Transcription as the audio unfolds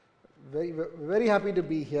Very happy to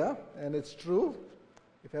be here, and it's true.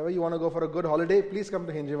 If ever you want to go for a good holiday, please come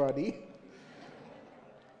to Hinjawadi.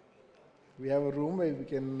 We have a room where we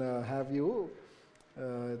can have you.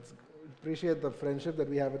 Appreciate the friendship that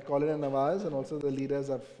we have with Colin and Nawaz, and also the leaders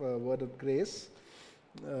of Word of Grace.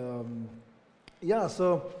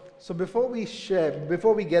 So before we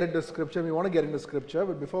get into Scripture, we want to get into Scripture,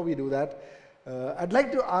 but before we do that, I'd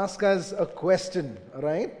like to ask us a question, all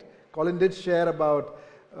right? Colin did share about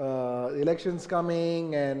elections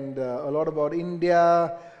coming and a lot about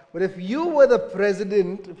India. But if you were the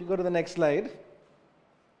president, if you go to the next slide.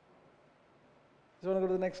 You want to go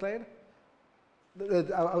to the next slide?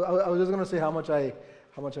 I was just going to say how much I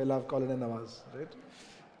love Colin and Nawaz, right?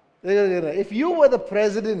 If you were the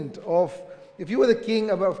president if you were the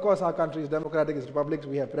king, of course our country is democratic, it's republics,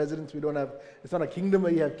 we have presidents, it's not a kingdom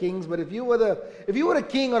where you have kings, but if you were a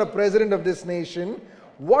king or a president of this nation,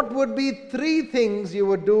 what would be 3 things you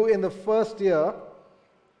would do in the first year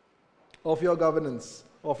of your governance,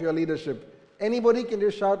 of your leadership? Anybody can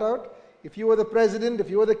just shout out? If you were the president,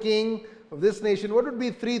 if you were the king of this nation, what would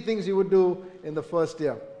be 3 things you would do in the first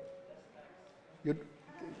year?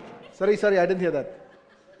 Sorry, I didn't hear that.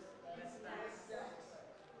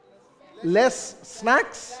 Less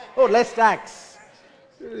snacks? Oh, less tax.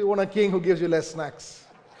 You want a king who gives you less snacks.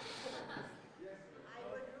 I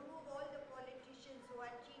would remove all the politicians who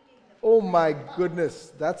are cheating. Oh my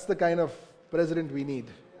goodness, that's the kind of president we need.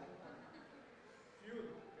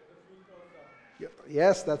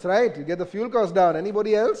 Yes, that's right. You get the fuel cost down.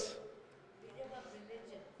 Anybody else? Freedom of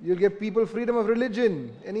religion. You'll give people freedom of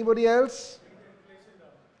religion. Anybody else?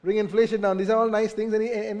 Bring inflation down. These are all nice things.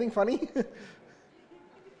 Anything funny?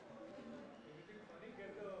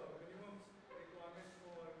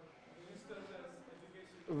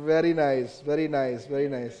 Very nice.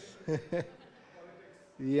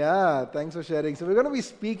 Yeah, thanks for sharing. So we're going to be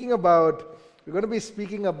speaking about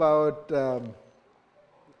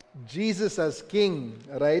Jesus as King,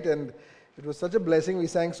 right? And it was such a blessing. We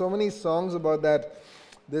sang so many songs about that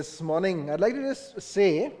this morning. I'd like to just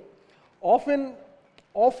say, often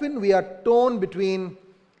we are torn between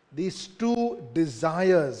these 2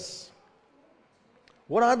 desires.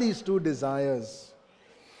 What are these 2 desires?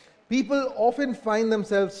 People often find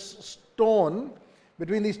themselves torn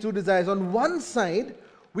between these 2 desires. On one side,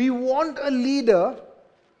 we want a leader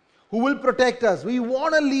who will protect us. We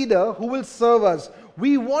want a leader who will serve us.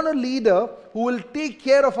 We want a leader who will take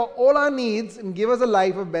care of all our needs and give us a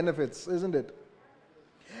life of benefits, isn't it?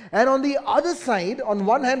 And on the other side, on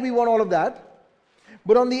one hand, we want all of that.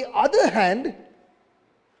 But on the other hand,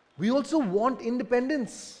 we also want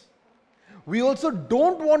independence. We also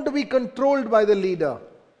don't want to be controlled by the leader.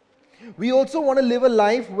 We also want to live a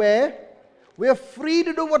life where we are free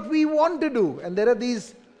to do what we want to do. And there are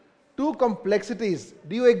these 2 complexities.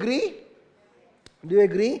 Do you agree?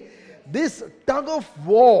 This tug of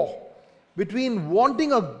war between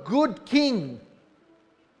wanting a good king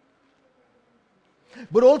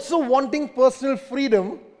but also wanting personal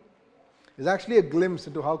freedom is actually a glimpse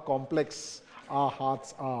into how complex our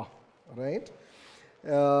hearts are, right?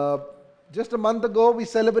 Just a month ago, we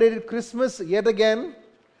celebrated Christmas yet again.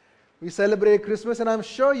 We celebrated Christmas, and I'm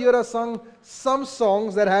sure you have sung some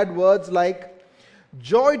songs that had words like,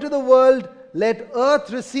 "Joy to the world, let earth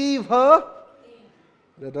receive her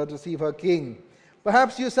king."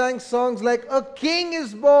 Perhaps you sang songs like, "A king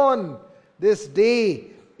is born this day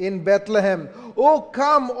in Bethlehem. Oh,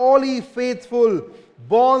 come, all ye faithful,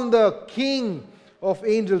 born the King of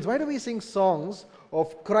angels." Why do we sing songs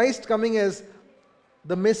of Christ coming as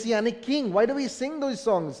the Messianic King? Why do we sing those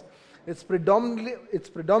songs? It's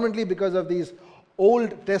predominantly because of these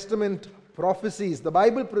Old Testament prophecies. The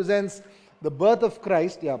Bible presents the birth of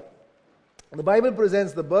Christ, the Bible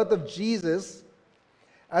presents the birth of Jesus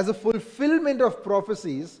as a fulfillment of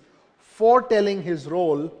prophecies foretelling his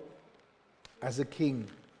role as a king.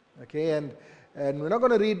 Okay, and we're not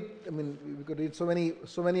going to read, we could read so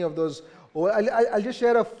many of those. I'll just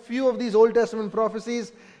share a few of these Old Testament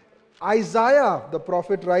prophecies. Isaiah, the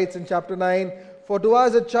prophet, writes in chapter 9, "For to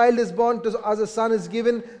us a child is born, to us a son is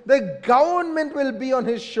given, the government will be on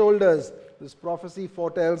his shoulders." This prophecy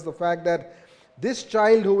foretells the fact that this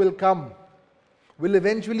child who will come will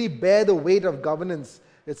eventually bear the weight of governance.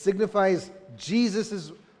 It signifies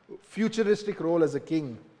Jesus' futuristic role as a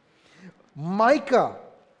king. Micah,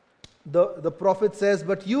 the prophet, says,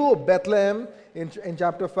 "But you, Bethlehem," in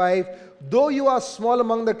chapter 5, "though you are small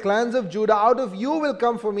among the clans of Judah, out of you will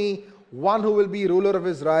come for me one who will be ruler of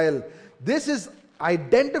Israel." This is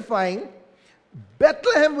identifying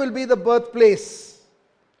Bethlehem will be the birthplace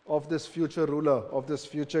of this future ruler, of this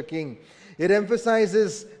future king. It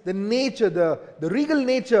emphasizes the nature, the regal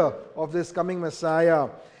nature of this coming Messiah.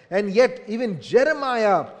 And yet, even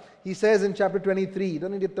Jeremiah, he says in chapter 23, you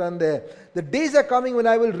don't need to turn there, the days are coming when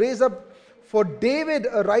I will raise up for David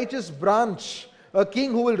a righteous branch, a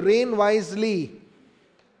king who will reign wisely.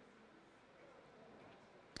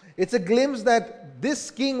 It's a glimpse that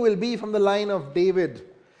this king will be from the line of David.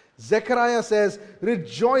 Zechariah says,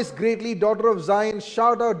 rejoice greatly, daughter of Zion,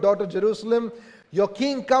 shout out, daughter Jerusalem. Your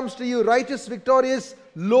king comes to you, righteous, victorious,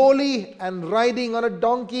 lowly, and riding on a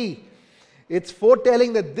donkey. It's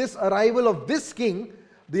foretelling that this arrival of this king,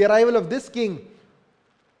 the arrival of this king,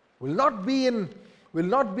 will not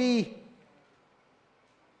be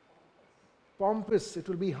pompous, it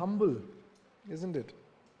will be humble, isn't it?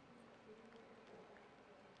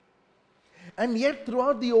 And yet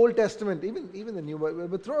throughout the Old Testament, even the New Bible,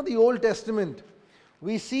 but throughout the Old Testament,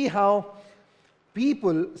 we see how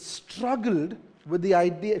people struggled with the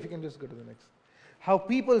idea, if you can just go to the next, how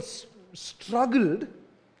people struggled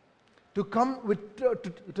to come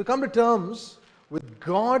to terms with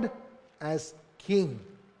God as king.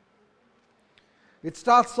 It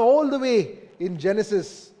starts all the way in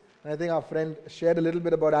Genesis. I think our friend shared a little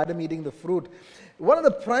bit about Adam eating the fruit. One of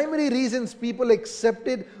the primary reasons people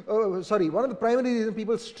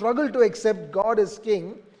struggled to accept God as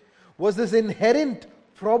king was this inherent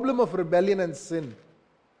problem of rebellion and sin.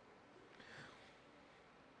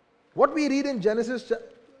 What we read in Genesis,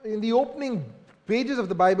 in the opening pages of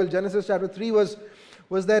the Bible, Genesis chapter 3, was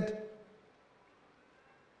that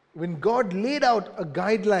when God laid out a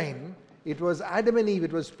guideline, it was Adam and Eve,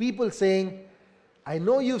 it was people saying, I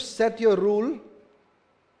know you've set your rule,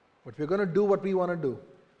 but we're going to do what we want to do.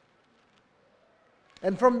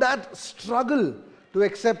 And from that struggle to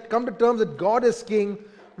come to terms that God is king,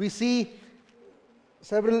 we see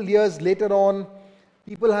several years later on,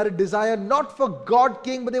 people had a desire not for God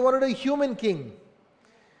king, but they wanted a human king.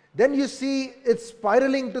 Then you see it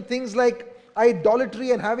spiraling to things like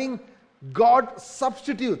idolatry and having God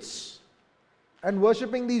substitutes and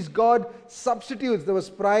worshipping these God substitutes. There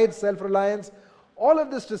was pride, self-reliance. All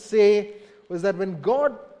of this to say was that when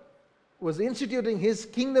God was instituting his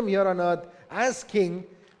kingdom here on earth as king,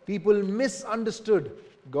 people misunderstood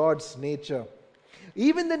God's nature.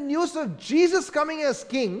 Even the news of Jesus coming as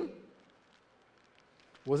king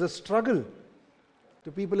was a struggle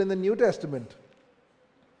to people in the New Testament.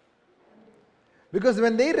 Because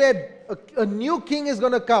when they read a new king is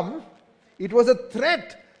going to come, it was a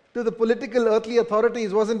threat to the political earthly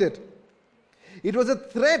authorities, wasn't it? It was a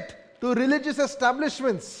threat to religious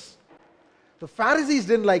establishments. The Pharisees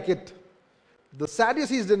didn't like it. The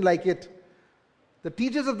Sadducees didn't like it. The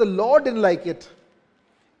teachers of the law didn't like it.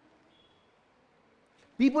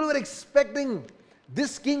 People were expecting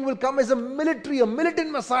this king will come as a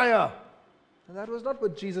militant Messiah. And that was not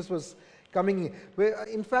what Jesus was coming.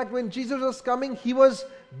 In fact, when Jesus was coming, he was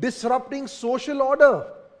disrupting social order.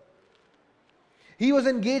 He was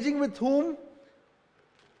engaging with whom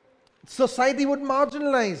society would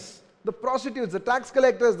marginalize. The prostitutes, the tax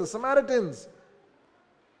collectors, the Samaritans.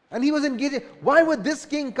 And he was engaging. Why would this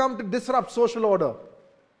king come to disrupt social order?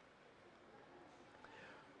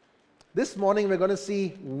 This morning we're going to see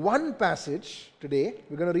one passage today.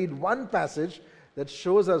 We're going to read one passage that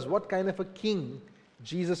shows us what kind of a king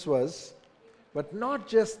Jesus was. But not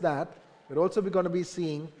just that, we're also going to be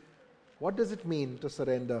seeing what does it mean to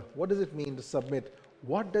surrender? What does it mean to submit?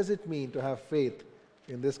 What does it mean to have faith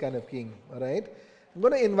in this kind of king? All right? I'm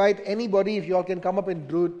going to invite anybody, if you all can come up and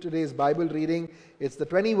do today's Bible reading. It's the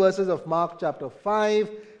 20 verses of Mark chapter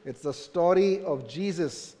 5. It's the story of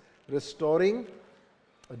Jesus restoring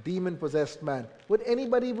a demon-possessed man. Would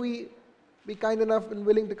anybody be kind enough and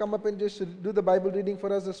willing to come up and just do the Bible reading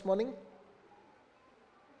for us this morning?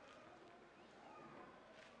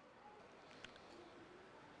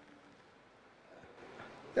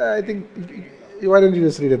 Yeah, I think, why don't you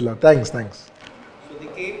just read it loud? Thanks. So they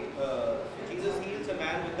came, Jesus heals a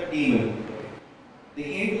man with a demon. They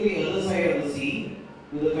came to the other side of the sea,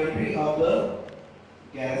 to the country of the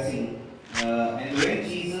Gerasene. And when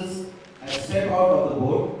Jesus had stepped out of the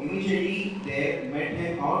boat, immediately there met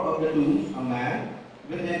him out of the tombs a man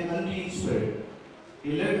with an unclean spirit.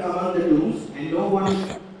 He lived among the tombs, and no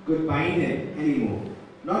one could bind him anymore,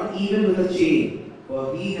 not even with a chain.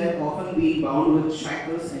 For he had often been bound with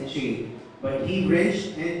shackles and chains, but he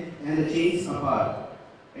wrenched and the chains apart,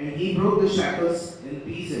 and he broke the shackles in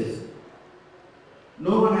pieces.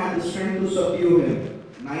 No one had the strength to subdue him.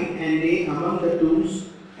 Night and day among the tombs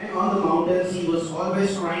and on the mountains he was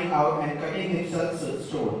always crying out and cutting himself with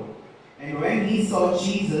stone. And when he saw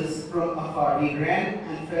Jesus from afar, he ran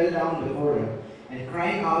and fell down before him, and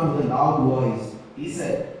crying out with a loud voice, he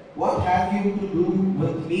said, What have you to do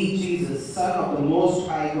with me, Jesus, Son of the Most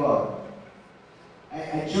High God? I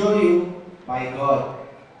adjure you by God,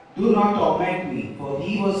 do not torment me. For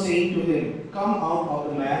he was saying to him, Come out of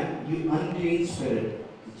the man, you unclean spirit.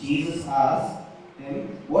 Jesus asked him,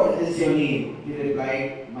 What is your name? He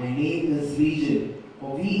replied, My name is Legion,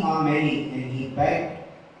 for we are many. And he begged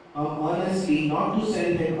earnestly not to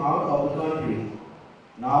send him out of the country.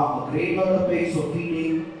 Now a great herd of pigs were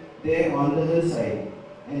feeding there on the hillside,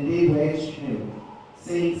 and they begged him,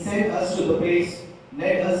 saying, Send us to the pigs,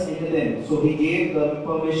 let us into them. So he gave them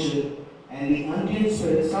permission, and the unclean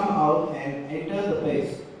spirits come out and enter the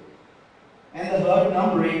pigs. And the herd,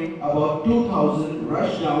 numbering about 2,000,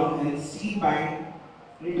 rushed down and steep bank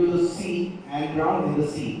into the sea and drowned in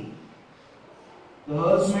the sea. The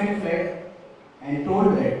herdsmen fled and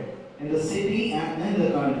told it in the city and in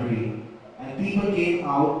the country, and people came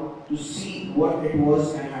out to see what it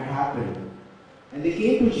was and had happened. And they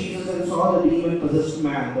came to Jesus and saw the demon-possessed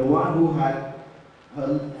man, the one who had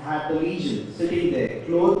the legion, sitting there,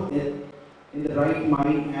 clothed in the right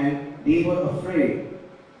mind, and they were afraid.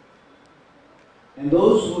 And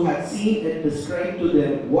those who had seen it described to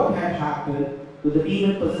them what had happened to the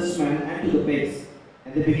demon-possessed man and to the pigs.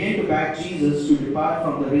 And they began to beg Jesus to depart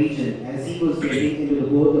from the region. As he was getting into the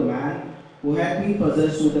boat, the man who had been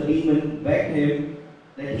possessed with the demon begged him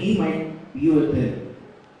that he might be with him.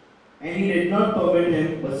 And he did not permit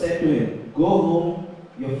him, but said to him, Go home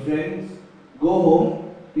to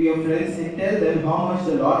your friends and tell them how much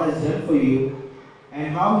the Lord has done for you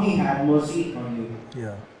and how he had mercy on you.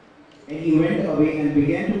 Yeah. And he went away and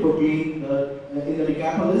began to proclaim in the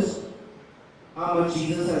Decapolis how much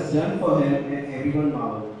Jesus has done for him, and everyone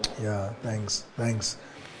marveled. Yeah, thanks.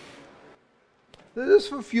 There's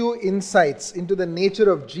just a few insights into the nature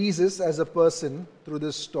of Jesus as a person through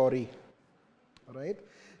this story. All right?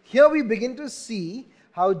 Here we begin to see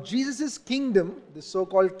how Jesus' kingdom, the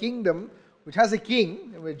so-called kingdom, which has a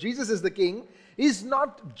king, where Jesus is the king, is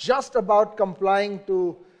not just about complying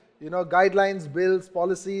to guidelines, bills,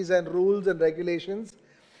 policies, and rules and regulations.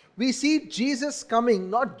 We see Jesus coming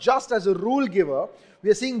not just as a rule giver,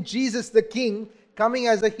 we are seeing Jesus the king coming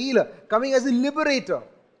as a healer, coming as a liberator.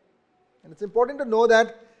 And it's important to know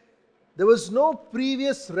that there was no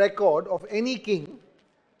previous record of any king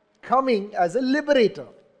coming as a liberator.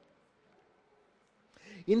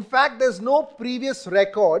 In fact, there's no previous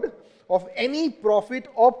record of any prophet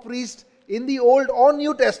or priest in the Old or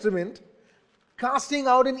New Testament casting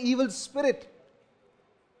out an evil spirit.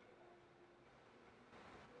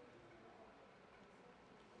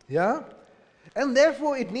 Yeah? And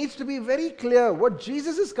therefore, it needs to be very clear what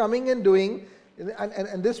Jesus is coming and doing.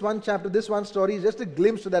 And this one chapter, this one story is just a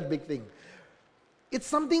glimpse to that big thing. It's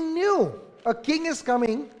something new. A king is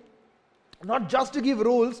coming, not just to give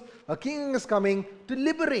rules, a king is coming to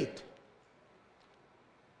liberate.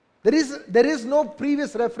 There is no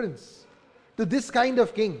previous reference to this kind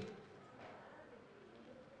of king.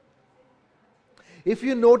 If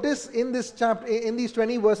you notice in this chapter, in these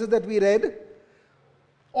 20 verses that we read,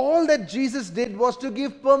 all that Jesus did was to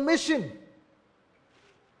give permission.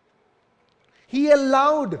 He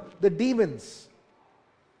allowed the demons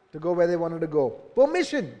to go where they wanted to go.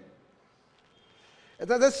 Permission.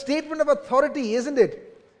 That's a statement of authority, isn't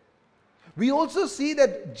it? We also see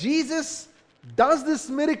that Jesus does this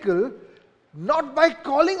miracle not by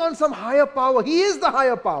calling on some higher power. He is the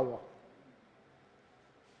higher power.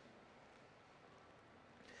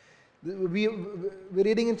 We're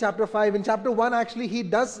reading in chapter 5. In chapter 1, actually, he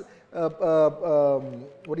does,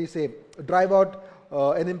 drive out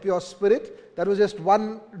an impure spirit. That was just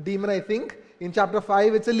one demon, I think. In chapter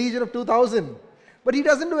 5, it's a legion of 2,000. But he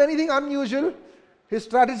doesn't do anything unusual. His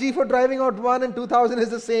strategy for driving out 1 and 2,000 is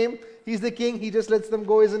the same. He's the king. He just lets them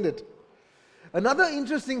go, isn't it? Another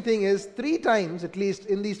interesting thing is, 3 times, at least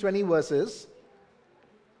in these 20 verses,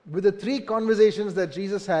 with the 3 conversations that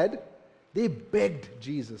Jesus had, they begged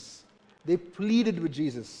Jesus. They pleaded with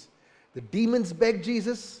Jesus. The demons begged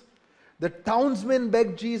Jesus. The townsmen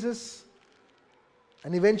begged Jesus.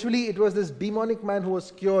 And eventually it was this demonic man who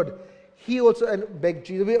was cured. He also begged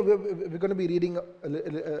Jesus. We're going to be reading,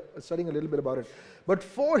 studying a little bit about it. But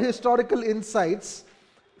 4 historical insights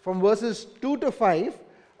from verses 2 to 5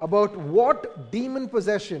 about what demon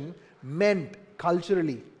possession meant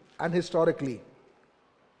culturally and historically.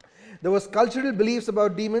 There was cultural beliefs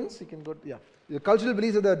about demons. You can go, the cultural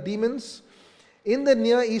beliefs of the demons. In the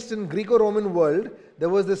Near Eastern Greco-Roman world, there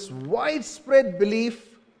was this widespread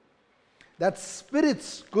belief that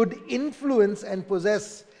spirits could influence and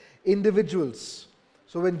possess individuals.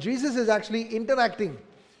 So when Jesus is actually interacting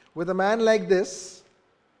with a man like this,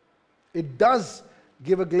 it does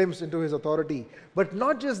give a glimpse into his authority. But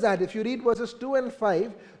not just that, if you read verses 2 and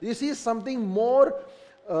 5, you see something more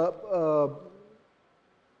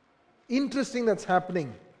interesting that's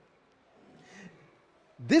happening.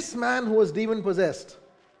 This man who was demon possessed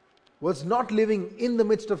was not living in the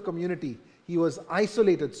midst of community. He was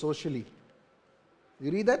isolated socially.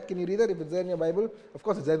 You read that? Can you read that if it's there in your Bible? Of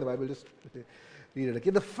course it's there in the Bible, just read it. Okay?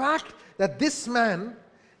 The fact that this man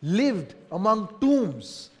lived among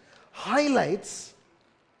tombs highlights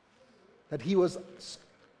that he was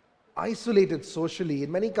isolated socially.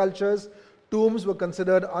 In many cultures, tombs were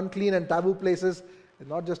considered unclean and taboo places, and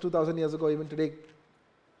not just 2,000 years ago, even today,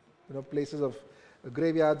 places of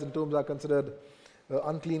graveyards and tombs are considered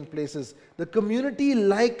unclean places. The community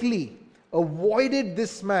likely avoided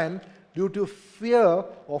this man due to fear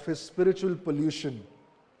of his spiritual pollution.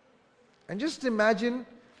 And just imagine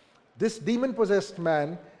this demon-possessed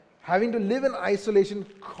man having to live in isolation,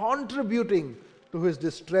 contributing to his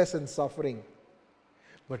distress and suffering.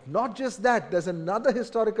 But not just that, there's another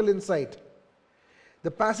historical insight.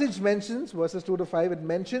 The passage mentions, verses 2 to 5, it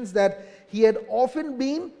mentions that he had often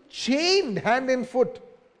been chained hand and foot.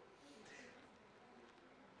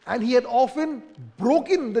 And he had often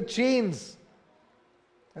broken the chains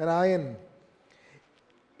and iron.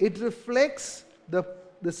 It reflects the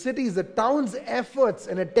city's, the town's efforts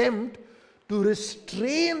and attempt to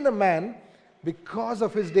restrain the man because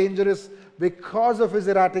of his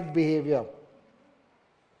erratic behavior.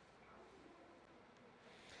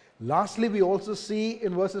 Lastly, we also see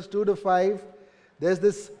in verses 2 to 5, there's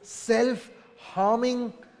this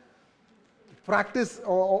self-harming practice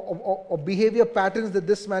or behavior patterns that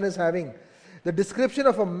this man is having. The description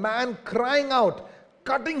of a man crying out,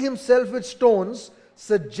 cutting himself with stones,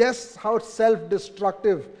 suggests how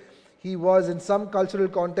self-destructive he was. In some cultural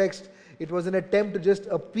context, it was an attempt to just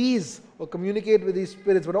appease or communicate with these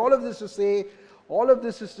spirits. But all of this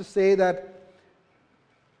is to say that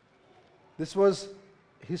this was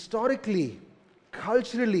historically,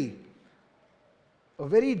 culturally, a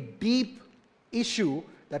very deep issue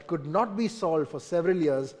that could not be solved for several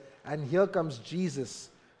years. And here comes Jesus,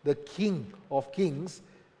 the King of Kings,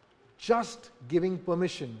 just giving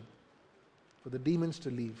permission for the demons to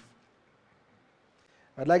leave.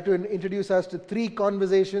 I'd like to introduce us to 3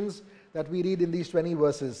 conversations that we read in these 20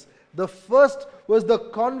 verses. The first was the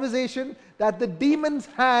conversation that the demons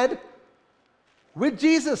had with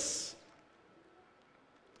Jesus.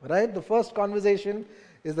 Right? The first conversation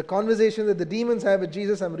is the conversation that the demons have with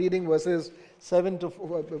Jesus. I'm reading verses 7 to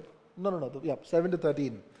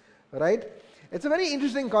 13. Right? It's a very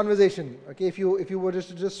interesting conversation. Okay, if you were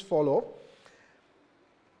just follow.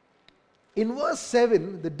 In verse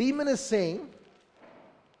 7, the demon is saying,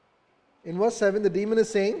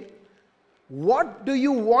 "What do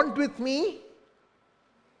you want with me,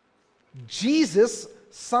 Jesus,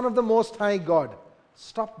 Son of the Most High God?"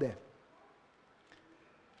 Stop there.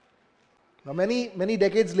 Now, many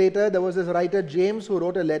decades later, there was this writer James who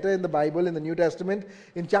wrote a letter in the Bible, in the New Testament.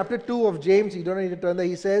 In chapter 2 of James, you don't need to turn there,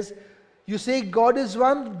 he says, "You say God is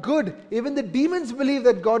one? Good. Even the demons believe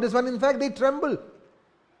that God is one. In fact, they tremble."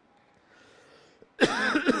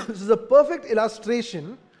 This is a perfect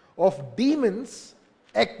illustration of demons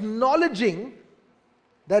acknowledging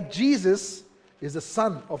that Jesus is the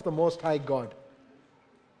Son of the Most High God.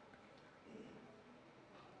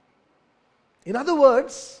 In other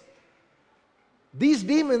words, these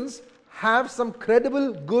demons have some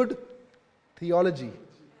credible, good theology.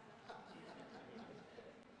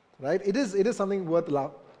 Right? It is something worth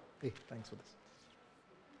laughing. Hey, thanks for this.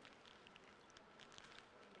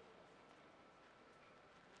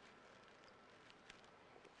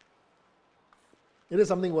 It is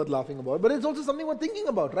something worth laughing about, but it's also something worth thinking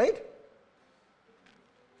about, right?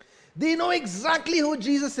 They know exactly who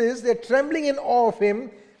Jesus is. They're trembling in awe of him.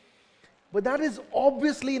 But that is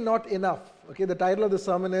obviously not enough. Okay, the title of the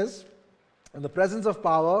sermon is, "In the Presence of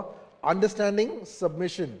Power, Understanding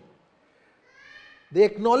Submission." They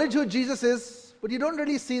acknowledge who Jesus is, but you don't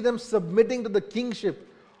really see them submitting to the kingship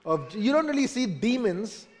of. You don't really see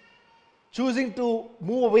demons choosing to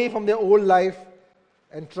move away from their old life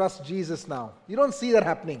and trust Jesus now. You don't see that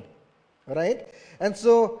happening. Right? And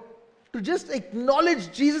so, to just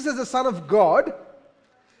acknowledge Jesus as the Son of God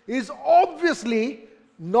is obviously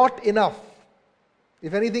not enough.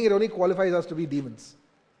 If anything, it only qualifies us to be demons.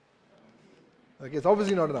 Okay, it's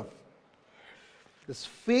obviously not enough. This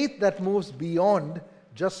faith that moves beyond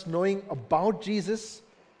just knowing about Jesus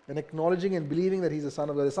and acknowledging and believing that he's the Son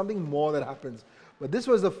of God. There's something more that happens. But this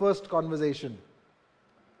was the first conversation.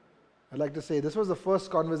 I'd like to say this was the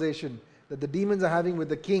first conversation that the demons are having with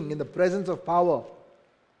the king in the presence of power.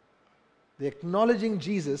 They're acknowledging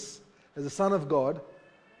Jesus as the Son of God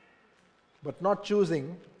but not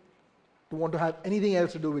choosing to want to have anything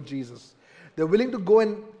else to do with Jesus. They're willing to go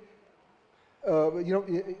and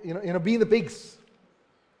be in the pigs.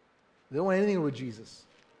 They don't want anything to do with Jesus.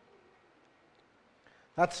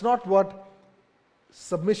 That's not what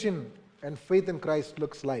submission and faith in Christ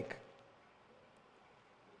looks like.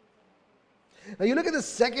 Now you look at the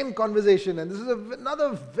second conversation, and this is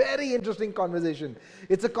another very interesting conversation.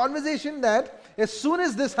 It's a conversation that as soon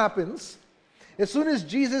as this happens, as soon as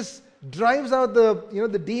Jesus drives out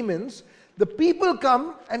the demons, the people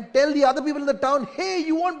come and tell the other people in the town, hey,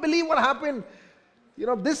 you won't believe what happened.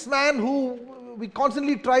 This man who we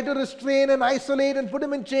constantly try to restrain and isolate and put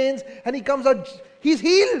him in chains, and he comes out, he's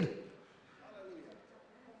healed.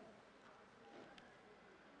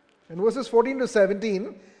 In verses 14 to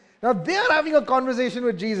 17, now they are having a conversation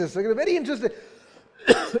with Jesus. Very interesting.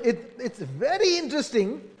 It's very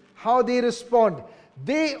interesting how they respond.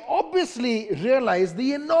 They obviously realize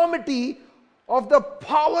the enormity of the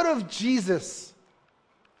power of Jesus.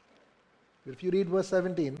 But if you read verse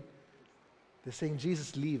 17, they're saying,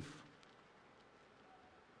 Jesus, leave.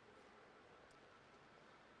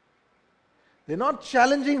 They're not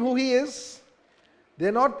challenging who he is.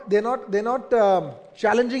 They're not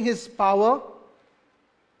challenging his power.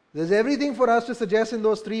 There's everything for us to suggest in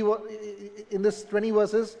this 20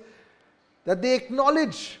 verses that they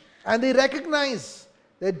acknowledge and they recognize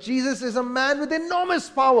that Jesus is a man with enormous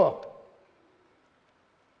power.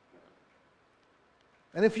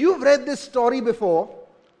 And if you've read this story before,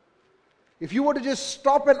 if you were to just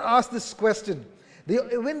stop and ask this question,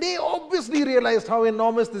 when they obviously realized how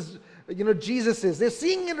enormous this Jesus is, they're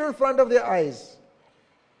seeing it in front of their eyes,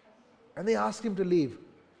 and they ask him to leave.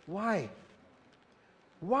 Why?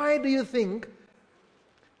 Why do you think?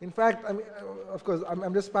 In fact, of course,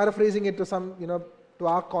 I'm just paraphrasing it to to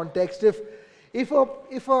our context. If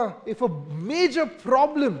a major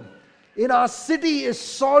problem in our city is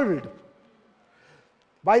solved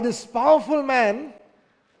by this powerful man,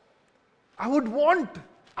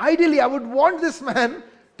 ideally I would want this man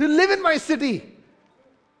to live in my city.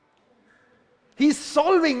 He's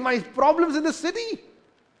solving my problems in the city.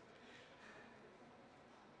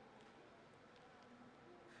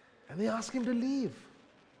 And they ask him to leave.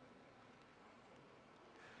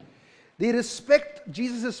 They respect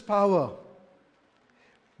Jesus' power,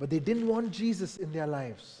 but they didn't want Jesus in their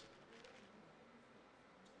lives.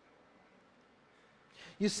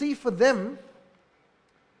 You see, for them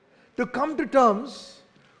to come to terms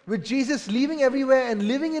with Jesus leaving everywhere and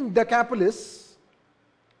living in Decapolis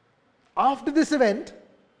after this event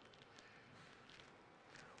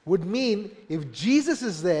would mean if Jesus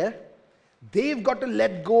is there, they've got to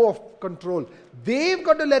let go of control. They've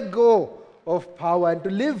got to let go of power. And to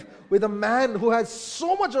live with a man who has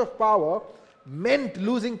so much of power meant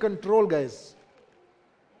losing control, guys.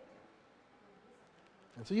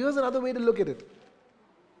 And so here's another way to look at it.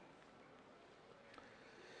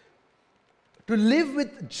 To live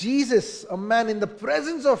with Jesus, a man in the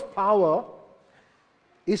presence of power,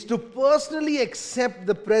 is to personally accept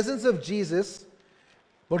the presence of Jesus,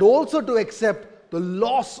 but also to accept the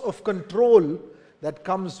loss of control that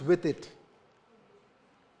comes with it.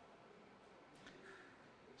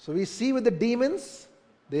 So we see with the demons,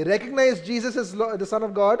 they recognize Jesus as the Son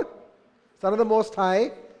of God, Son of the Most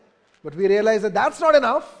High, but we realize that that's not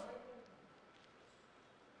enough.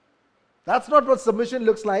 That's not what submission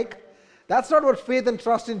looks like. That's not what faith and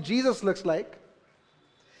trust in Jesus looks like.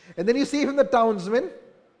 And then you see from the townsmen,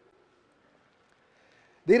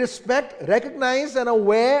 they respect, recognize, and are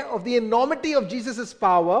aware of the enormity of Jesus'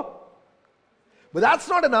 power. But that's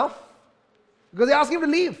not enough, because they ask him to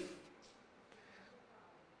leave.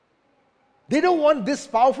 They don't want this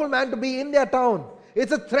powerful man to be in their town.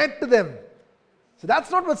 It's a threat to them. So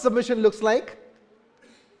that's not what submission looks like.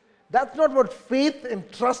 That's not what faith and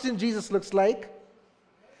trust in Jesus looks like.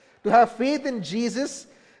 To have faith in Jesus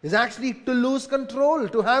is actually to lose control,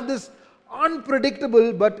 to have this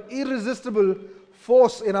unpredictable but irresistible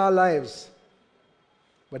force in our lives.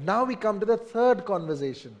 But now we come to the third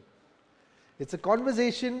conversation. It's a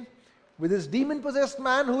conversation with this demon-possessed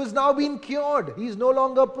man who has now been cured. He's no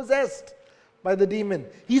longer possessed by the demon.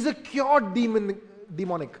 He's a cured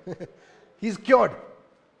demonic. He's cured.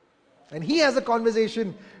 And he has a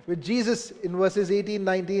conversation with Jesus in verses 18,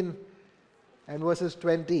 19, and verses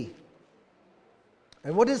 20.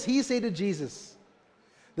 And what does he say to Jesus?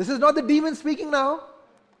 This is not the demon speaking now.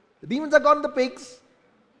 The demons are gone in the pigs.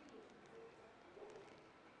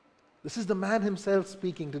 This is the man himself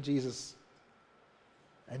speaking to Jesus.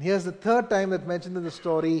 And here's the third time that's mentioned in the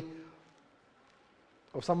story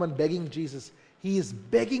of someone begging Jesus. He is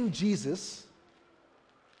begging Jesus.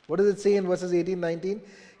 What does it say in verses 18, 19?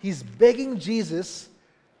 He's begging Jesus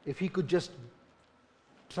if he could just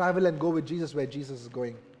travel and go with Jesus where Jesus is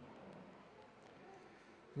going.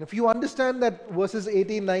 And if you understand that verses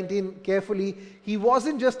 18, 19 carefully, he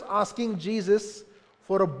wasn't just asking Jesus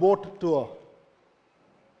for a boat tour.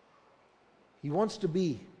 He wants to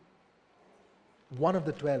be one of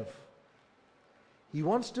the 12. He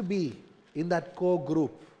wants to be in that core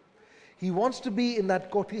group. He wants to be in that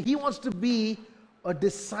core. He wants to be a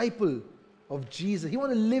disciple of Jesus. He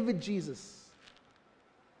wants to live with Jesus.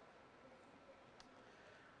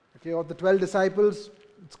 Okay, of the 12 disciples,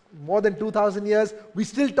 it's more than 2,000 years, we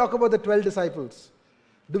still talk about the 12 disciples.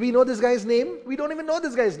 Do we know this guy's name? We don't even know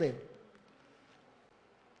this guy's name.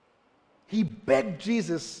 He begged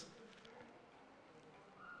Jesus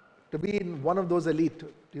to be in one of those elite,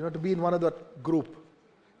 to be in one of that group.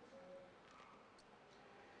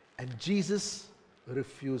 And Jesus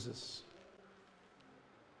refuses.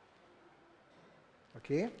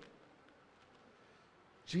 Okay?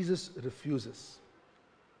 Jesus refuses.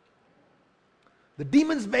 The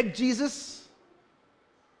demons begged Jesus,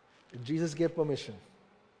 and Jesus gave permission.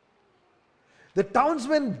 The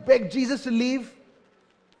townsmen begged Jesus to leave.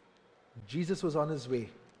 Jesus was on his way.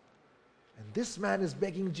 And this man is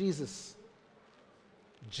begging Jesus.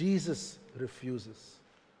 Jesus refuses.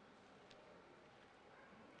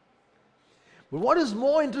 But what is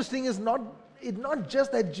more interesting is not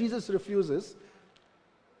just that Jesus refuses,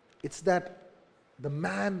 it's that the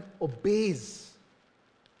man obeys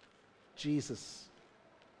Jesus.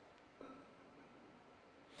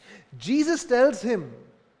 Jesus tells him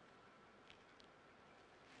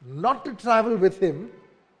not to travel with him,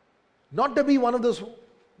 not to be one of those,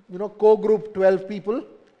 core group 12 people,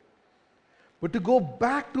 but to go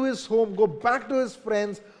back to his home, go back to his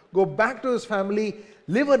friends, go back to his family,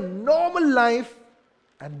 live a normal life,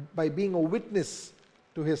 and by being a witness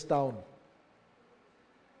to his town.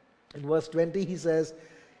 In verse 20 he says,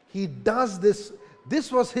 he does this.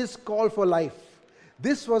 This was his call for life.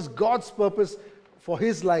 This was God's purpose for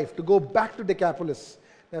his life, to go back to Decapolis.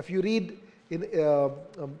 Now if you read in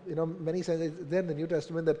many senses there in the New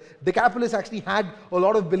Testament that Decapolis actually had a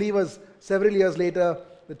lot of believers several years later.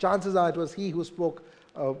 The chances are it was he who spoke,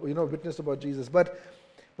 witnessed about Jesus. But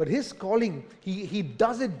his calling, he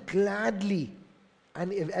does it gladly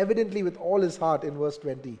and evidently with all his heart in verse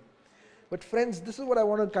 20. But friends, this is what I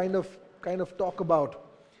want to kind of talk about.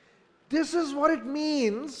 This is what it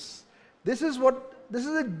means. This is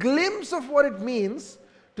a glimpse of what it means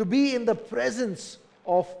to be in the presence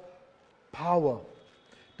of power.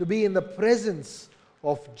 To be in the presence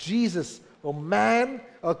of Jesus, a man,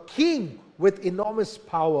 a king with enormous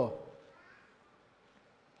power.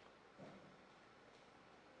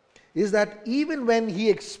 Is that even when he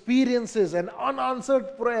experiences an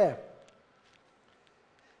unanswered prayer,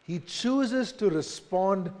 he chooses to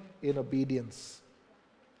respond in obedience.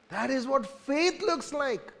 That is what faith looks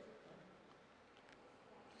like.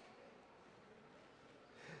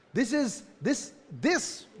 This,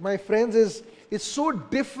 my friends, is so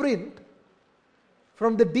different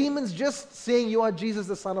from the demons just saying, you are Jesus,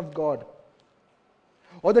 the Son of God.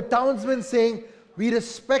 Or the townsmen saying, we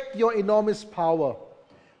respect your enormous power.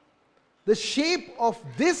 The shape of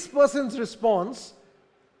this person's response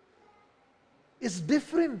is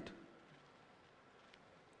different.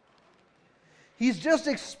 He's just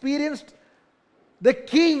experienced the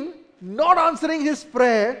king not answering his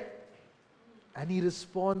prayer, and he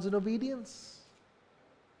responds in obedience.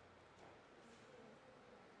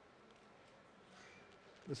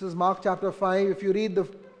 This is Mark chapter 5. If you read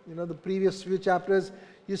the previous few chapters,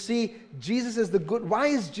 you see Jesus is the good. Why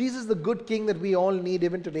is Jesus the good king that we all need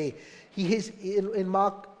even today? He is in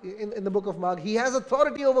the book of Mark. He has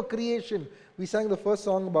authority over creation. We sang the first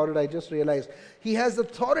song about it, I just realized. He has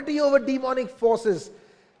authority over demonic forces.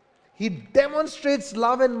 He demonstrates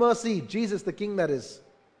love and mercy. Jesus, the king that is.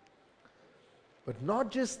 But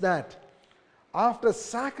not just that. After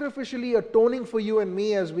sacrificially atoning for you and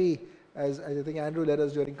me, as I think Andrew led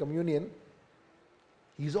us during communion,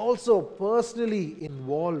 he's also personally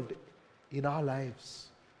involved in our lives.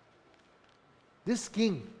 This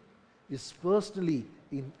king is personally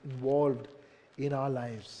involved in our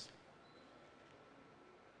lives.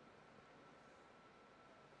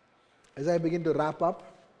 As I begin to wrap up,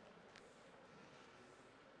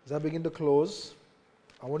 as I begin to close,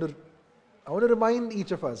 I want to remind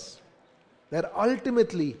each of us that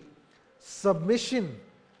ultimately submission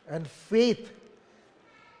and faith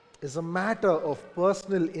is a matter of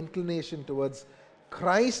personal inclination towards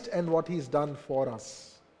Christ and what He's done for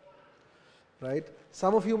us. Right?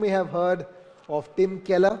 Some of you may have heard of Tim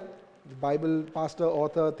Keller, the Bible pastor,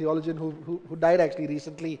 author, theologian who died actually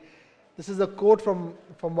recently. This is a quote from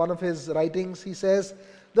one of his writings. He says,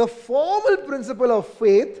 "The formal principle of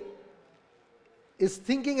faith is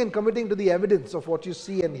thinking and committing to the evidence of what you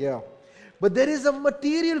see and hear. But there is a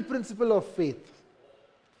material principle of faith.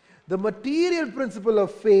 The material principle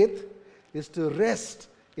of faith is to rest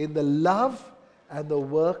in the love and the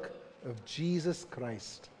work of Jesus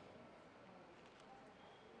Christ."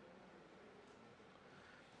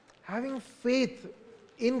 Having faith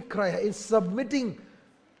in Christ, in submitting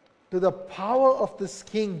to the power of this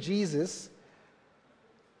King Jesus,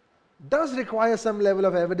 does require some level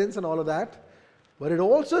of evidence and all of that, but it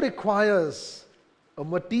also requires a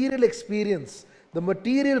material experience, the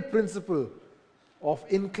material principle of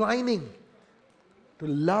inclining to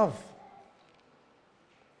love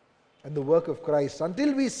and the work of Christ.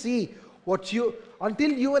 Until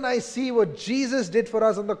you and I see what Jesus did for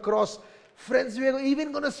us on the cross, friends, we are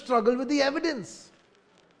even going to struggle with the evidence.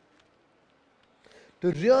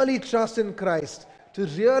 To really trust in Christ, to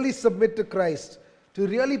really submit to Christ, to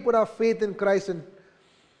really put our faith in Christ, and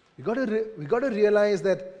we got to realize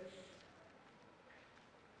that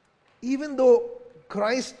even though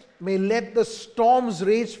Christ may let the storms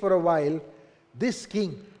rage for a while, this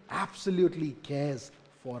King absolutely cares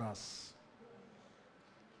for us.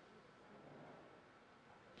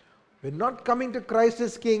 We're not coming to Christ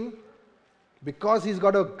as King because he's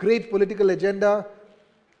got a great political agenda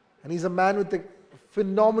and he's a man with a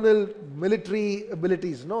phenomenal military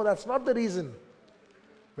abilities. No, that's not the reason.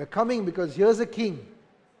 We're coming because here's a king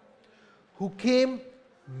who came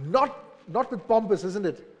not with pompous, isn't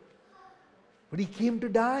it? But he came to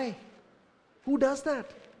die. Who does that?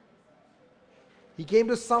 He came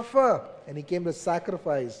to suffer and he came to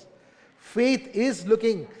sacrifice. Faith is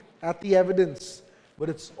looking at the evidence, but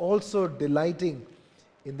it's also delighting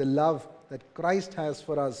in the love that Christ has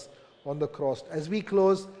for us on the cross. As we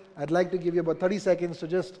close, I'd like to give you about 30 seconds to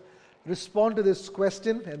just respond to this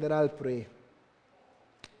question and then I'll pray.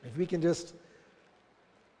 If we can just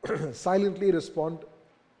silently respond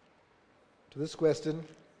to this question,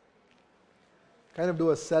 kind of do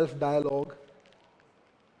a self-dialogue.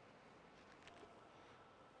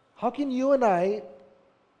 How can you and I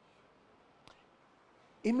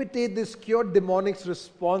imitate this cured demonic's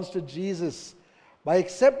response to Jesus by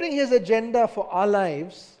accepting his agenda for our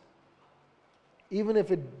lives, even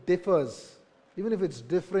if it differs, even if it's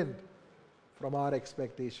different from our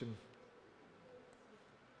expectation?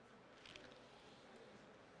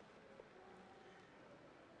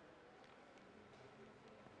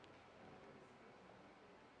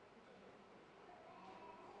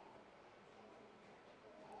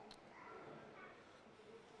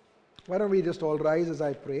 Why don't we just all rise as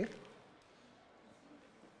I pray?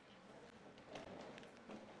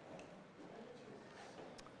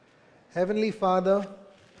 Heavenly Father,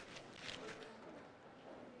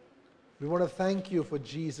 we want to thank you for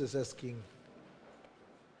Jesus as King.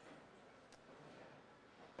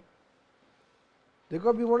 Dear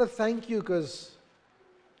God, we want to thank you because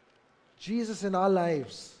Jesus in our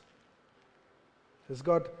lives has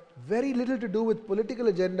got very little to do with political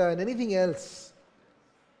agenda and anything else.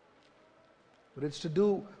 But it's to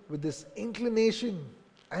do with this inclination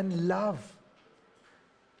and love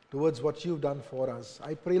towards what you've done for us.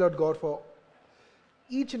 I pray, Lord God, for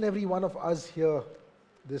each and every one of us here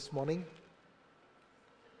this morning,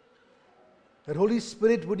 that Holy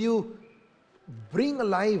Spirit, would you bring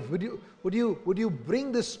alive, would you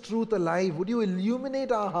bring this truth alive? Would you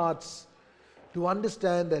illuminate our hearts to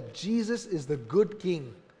understand that Jesus is the good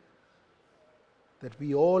King that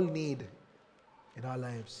we all need in our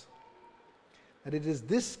lives? That it is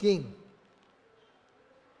this King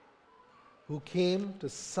who came to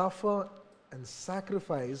suffer and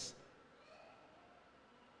sacrifice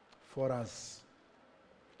for us,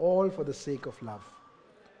 all for the sake of love.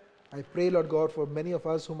 I pray, Lord God, for many of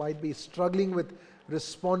us who might be struggling with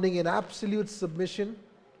responding in absolute submission.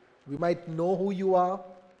 We might know who you are,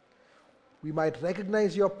 we might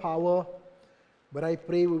recognize your power, but I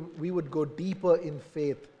pray we would go deeper in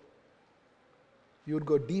faith. You would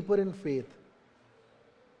go deeper in faith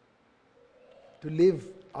to live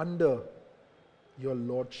under your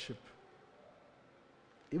lordship.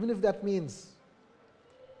 Even if that means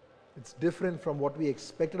it's different from what we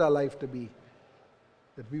expected our life to be,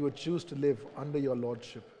 that we would choose to live under your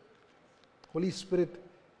lordship. Holy Spirit,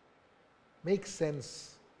 make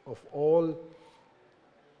sense of all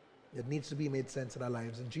that needs to be made sense in our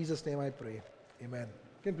lives. In Jesus' name I pray. Amen.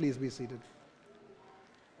 You can please be seated.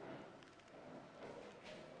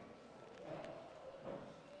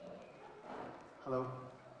 Hello.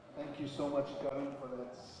 Thank you so much, Karan, for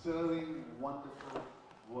that sterling, wonderful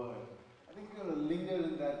word. I think we're going to linger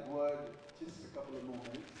in that word just a couple of more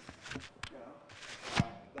minutes.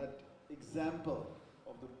 That example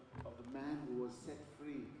of the man who was set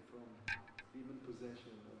free from demon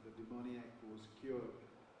possession, of the demoniac who was cured.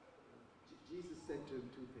 Jesus said to him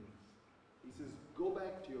two things. He says, go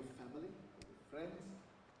back to your family, your friends,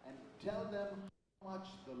 and tell them how much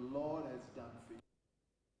the Lord has done for you.